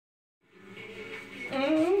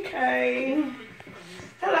Okay.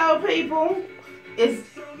 Hello, people. It's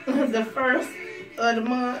the first of the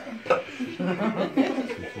month.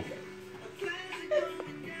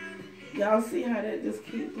 Y'all see how that just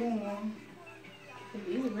keep going?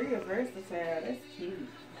 He's real versatile. That's cute.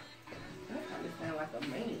 That probably sound like a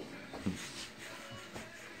man.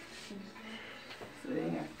 So they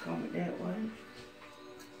have to comb it that way.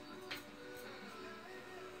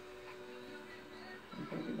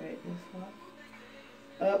 Bring it back this way.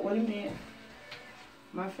 Wait a minute.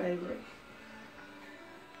 My favorite.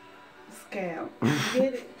 Scalp. You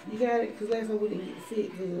get it? You got it? Because last time we didn't get to see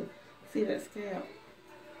it good. See that scalp?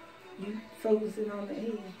 You focus it on the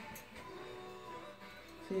head.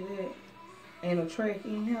 See that? Ain't no track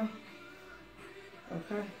in here.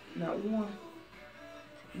 Okay? Not one.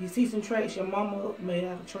 You see some tracks your mama made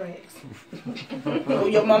out of tracks. Or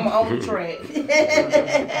your mama own tracks.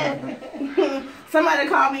 Somebody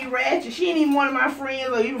called me ratchet. She ain't even one of my friends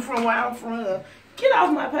or even from where I'm from. Get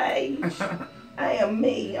off my page. I am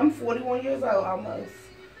me. I'm 41 years old almost.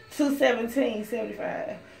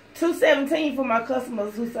 217.75. 217 for my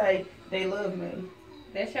customers who say they love me.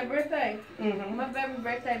 That's your birthday? Mm-hmm. My baby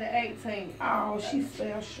birthday the 18th. Oh, she's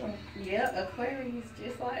special. Yeah, Aquarius,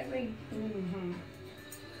 just like me. Mm-hmm.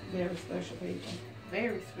 Very special people.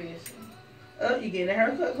 Very special. Oh, you getting a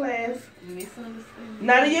haircut class. Misunderstood.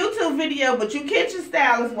 Not a YouTube video, but you kitchen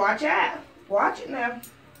stylists, watch out. Watch it now.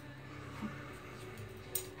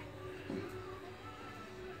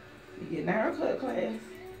 You getting a haircut class.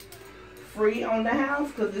 Free on the house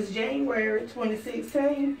because it's January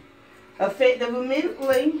 2016. Effective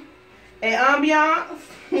immediately. And ambiance.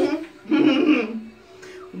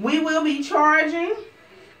 We will be charging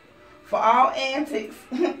for all antics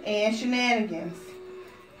and shenanigans.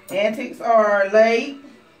 Antics are late,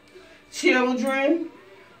 children,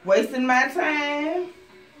 wasting my time.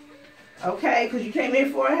 Okay, because you came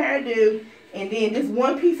in for a hairdo. And then this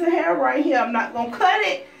one piece of hair right here, I'm not going to cut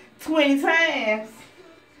it 20 times.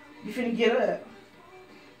 You finna get up.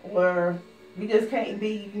 Or we just can't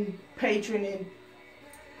be patroning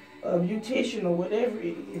a beautician or whatever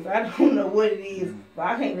it is. I don't know what it is, but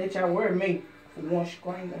I can't let y'all wear me for one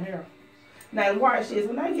screen of hair. Now watch this.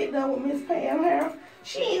 When I get done with Miss Pam hair,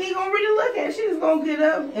 she ain't even gonna really look at it. She just gonna get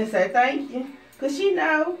up and say thank you. Cause she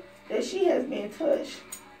know that she has been touched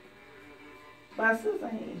by sister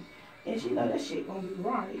hand. And she know that shit gonna be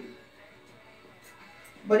right.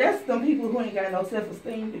 But that's some people who ain't got no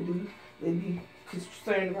self-esteem to do. They be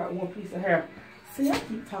concerned about one piece of hair. See, I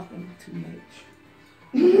keep talking too much.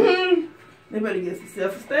 They better get some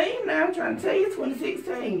self-esteem now. I'm trying to tell you,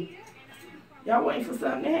 2016. Y'all waiting for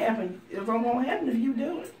something to happen. It's not gonna happen if you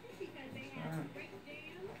do it.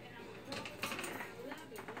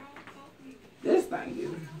 This thing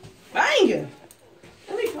is banging.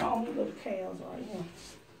 Let me call the little cows right here.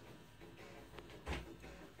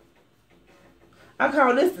 I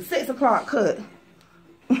call this the 6 o'clock cut.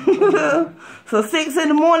 So 6 in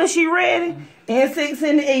the morning she ready, and 6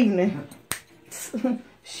 in the evening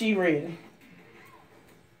she ready.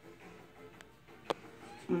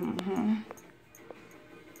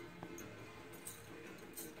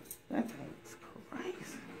 That thing's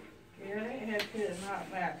crazy. Yeah, they had to not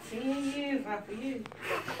about 10 years, not for you.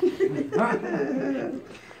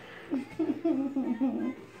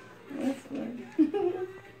 That's funny.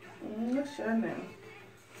 Let's show now.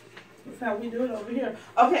 That's how we do it over here.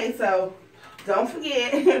 Okay, so don't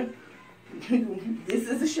forget, this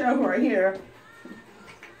is a show right here.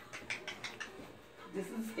 This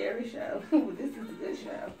is a scary show. This is a good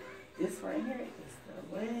show. This right here is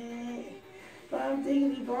the way. Bum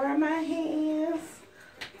diggity bar my hands.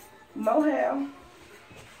 Mohel.